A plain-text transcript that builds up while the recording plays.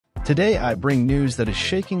Today I bring news that is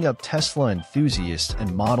shaking up Tesla enthusiasts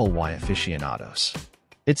and Model Y aficionados.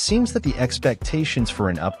 It seems that the expectations for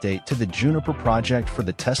an update to the Juniper project for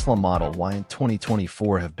the Tesla Model Y in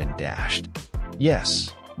 2024 have been dashed.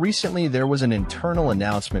 Yes, recently there was an internal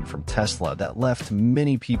announcement from Tesla that left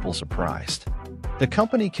many people surprised. The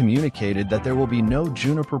company communicated that there will be no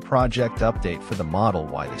Juniper project update for the Model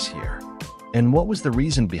Y this year. And what was the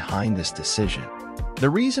reason behind this decision? The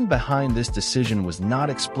reason behind this decision was not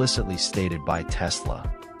explicitly stated by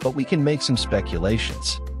Tesla, but we can make some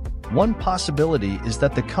speculations. One possibility is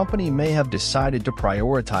that the company may have decided to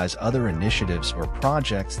prioritize other initiatives or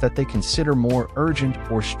projects that they consider more urgent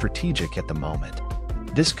or strategic at the moment.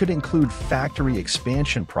 This could include factory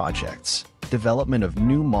expansion projects, development of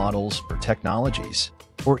new models or technologies,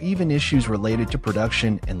 or even issues related to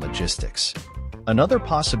production and logistics. Another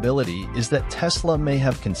possibility is that Tesla may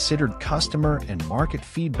have considered customer and market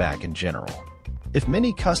feedback in general. If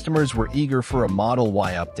many customers were eager for a Model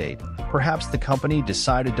Y update, perhaps the company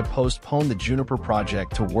decided to postpone the Juniper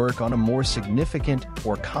project to work on a more significant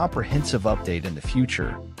or comprehensive update in the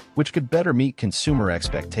future, which could better meet consumer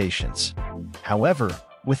expectations. However,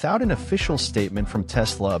 without an official statement from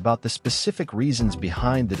Tesla about the specific reasons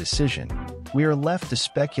behind the decision, we are left to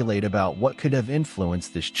speculate about what could have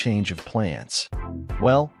influenced this change of plans.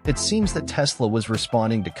 Well, it seems that Tesla was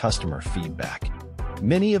responding to customer feedback.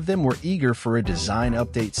 Many of them were eager for a design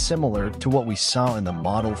update similar to what we saw in the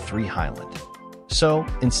Model 3 Highland. So,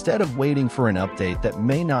 instead of waiting for an update that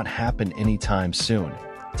may not happen anytime soon,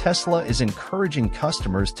 Tesla is encouraging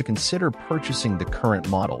customers to consider purchasing the current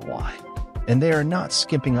Model Y. And they are not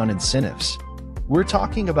skimping on incentives. We're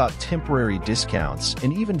talking about temporary discounts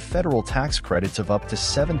and even federal tax credits of up to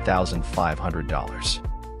 $7,500.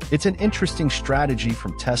 It's an interesting strategy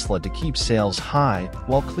from Tesla to keep sales high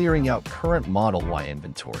while clearing out current Model Y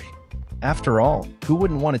inventory. After all, who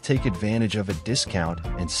wouldn't want to take advantage of a discount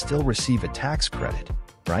and still receive a tax credit,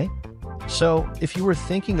 right? So, if you were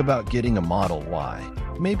thinking about getting a Model Y,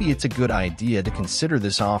 maybe it's a good idea to consider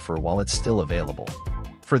this offer while it's still available.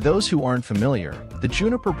 For those who aren't familiar, the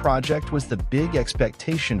Juniper project was the big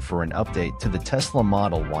expectation for an update to the Tesla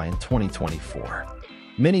Model Y in 2024.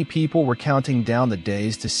 Many people were counting down the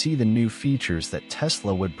days to see the new features that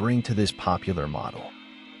Tesla would bring to this popular model.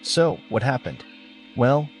 So, what happened?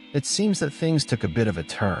 Well, it seems that things took a bit of a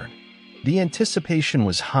turn. The anticipation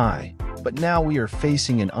was high, but now we are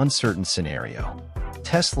facing an uncertain scenario.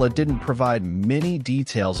 Tesla didn't provide many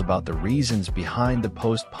details about the reasons behind the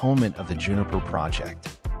postponement of the Juniper project.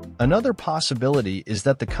 Another possibility is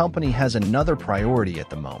that the company has another priority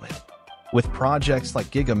at the moment. With projects like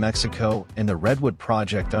Giga Mexico and the Redwood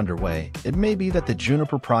project underway, it may be that the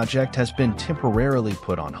Juniper project has been temporarily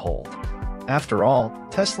put on hold. After all,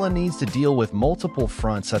 Tesla needs to deal with multiple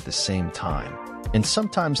fronts at the same time, and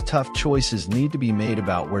sometimes tough choices need to be made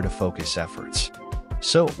about where to focus efforts.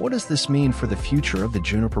 So, what does this mean for the future of the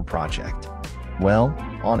Juniper project? Well,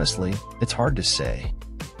 honestly, it's hard to say.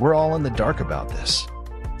 We're all in the dark about this.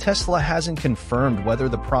 Tesla hasn't confirmed whether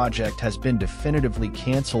the project has been definitively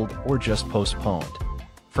canceled or just postponed.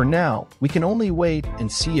 For now, we can only wait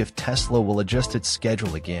and see if Tesla will adjust its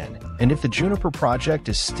schedule again, and if the Juniper project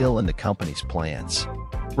is still in the company's plans.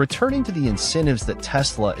 Returning to the incentives that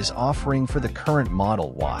Tesla is offering for the current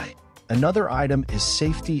Model Y, another item is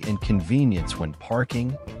safety and convenience when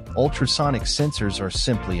parking. Ultrasonic sensors are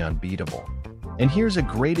simply unbeatable. And here's a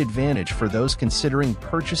great advantage for those considering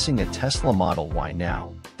purchasing a Tesla Model Y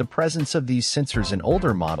now: the presence of these sensors in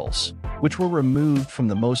older models, which were removed from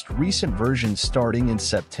the most recent version starting in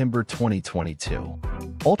September 2022.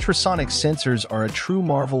 Ultrasonic sensors are a true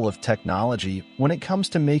marvel of technology when it comes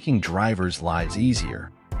to making drivers' lives easier,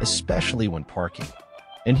 especially when parking.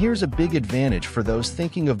 And here's a big advantage for those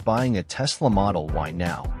thinking of buying a Tesla Model Y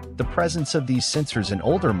now: the presence of these sensors in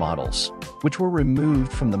older models, which were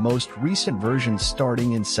removed from the most recent version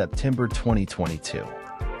starting in September 2022.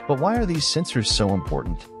 But why are these sensors so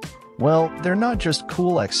important? Well, they're not just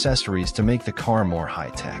cool accessories to make the car more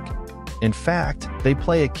high-tech. In fact, they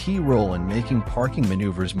play a key role in making parking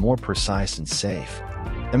maneuvers more precise and safe.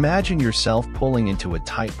 Imagine yourself pulling into a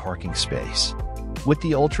tight parking space. With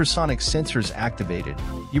the ultrasonic sensors activated,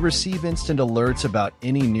 you receive instant alerts about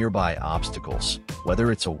any nearby obstacles,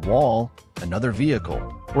 whether it's a wall, another vehicle,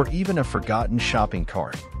 or even a forgotten shopping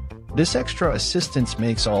cart. This extra assistance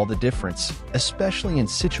makes all the difference, especially in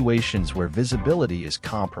situations where visibility is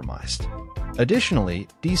compromised. Additionally,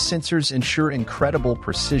 these sensors ensure incredible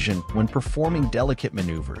precision when performing delicate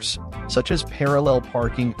maneuvers, such as parallel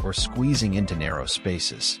parking or squeezing into narrow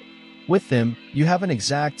spaces. With them, you have an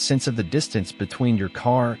exact sense of the distance between your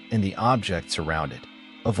car and the objects around it.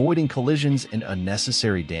 avoiding collisions and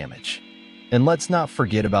unnecessary damage. And let's not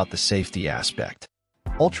forget about the safety aspect.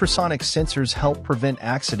 Ultrasonic sensors help prevent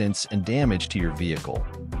accidents and damage to your vehicle,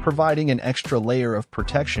 providing an extra layer of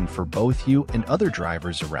protection for both you and other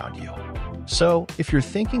drivers around you. So, if you're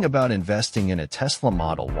thinking about investing in a Tesla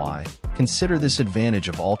Model Y, consider this advantage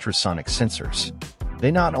of ultrasonic sensors.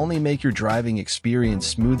 They not only make your driving experience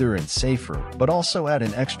smoother and safer, but also add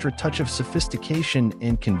an extra touch of sophistication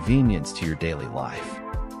and convenience to your daily life.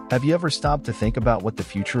 Have you ever stopped to think about what the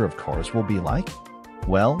future of cars will be like?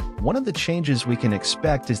 Well, one of the changes we can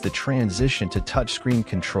expect is the transition to touchscreen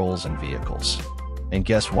controls in vehicles. And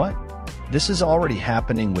guess what? This is already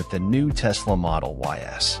happening with the new Tesla Model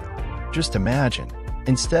YS. Just imagine,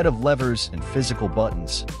 instead of levers and physical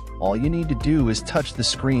buttons, all you need to do is touch the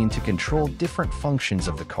screen to control different functions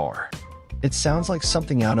of the car. It sounds like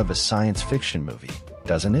something out of a science fiction movie,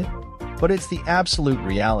 doesn't it? But it's the absolute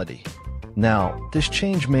reality. Now, this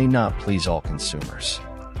change may not please all consumers.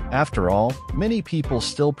 After all, many people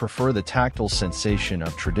still prefer the tactile sensation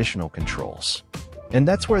of traditional controls. And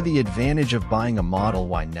that's where the advantage of buying a Model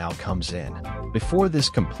Y now comes in, before this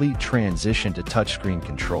complete transition to touchscreen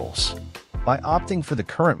controls. By opting for the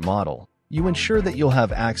current model, you ensure that you'll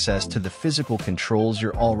have access to the physical controls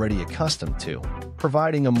you're already accustomed to,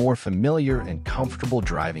 providing a more familiar and comfortable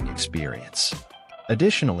driving experience.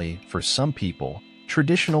 Additionally, for some people,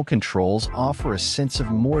 traditional controls offer a sense of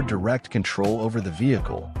more direct control over the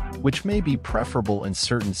vehicle, which may be preferable in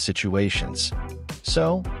certain situations.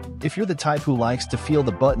 So, if you're the type who likes to feel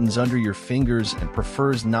the buttons under your fingers and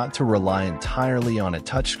prefers not to rely entirely on a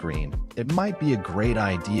touchscreen, it might be a great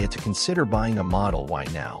idea to consider buying a Model Y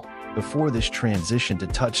now, before this transition to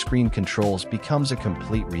touchscreen controls becomes a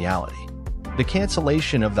complete reality. The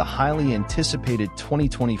cancellation of the highly anticipated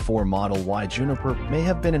 2024 Model Y Juniper may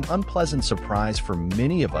have been an unpleasant surprise for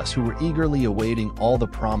many of us who were eagerly awaiting all the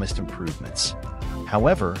promised improvements.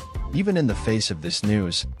 However, even in the face of this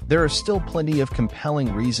news, there are still plenty of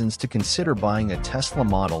compelling reasons to consider buying a Tesla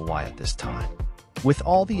Model Y at this time. With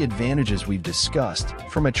all the advantages we've discussed,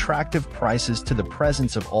 from attractive prices to the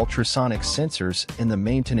presence of ultrasonic sensors and the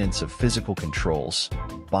maintenance of physical controls,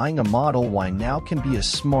 buying a Model Y now can be a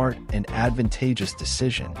smart and advantageous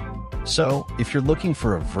decision. So, if you're looking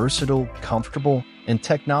for a versatile, comfortable, and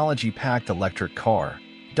technology-packed electric car,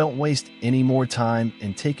 don't waste any more time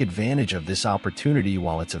and take advantage of this opportunity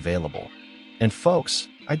while it's available. And folks,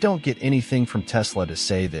 I don't get anything from Tesla to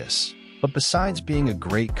say this, but besides being a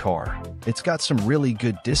great car, it's got some really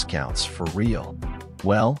good discounts for real.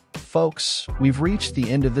 Well, folks, we've reached the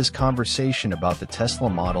end of this conversation about the Tesla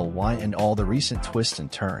Model Y and all the recent twists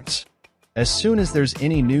and turns. As soon as there's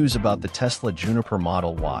any news about the Tesla Juniper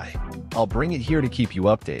Model Y, I'll bring it here to keep you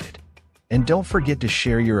updated. And don't forget to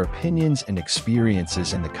share your opinions and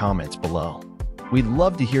experiences in the comments below. We'd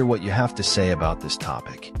love to hear what you have to say about this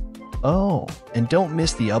topic. Oh, and don't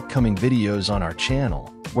miss the upcoming videos on our channel,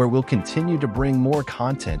 where we'll continue to bring more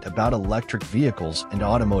content about electric vehicles and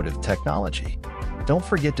automotive technology. Don't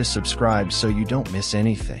forget to subscribe so you don't miss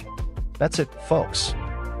anything. That's it, folks.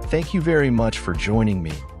 Thank you very much for joining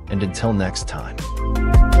me, and until next time.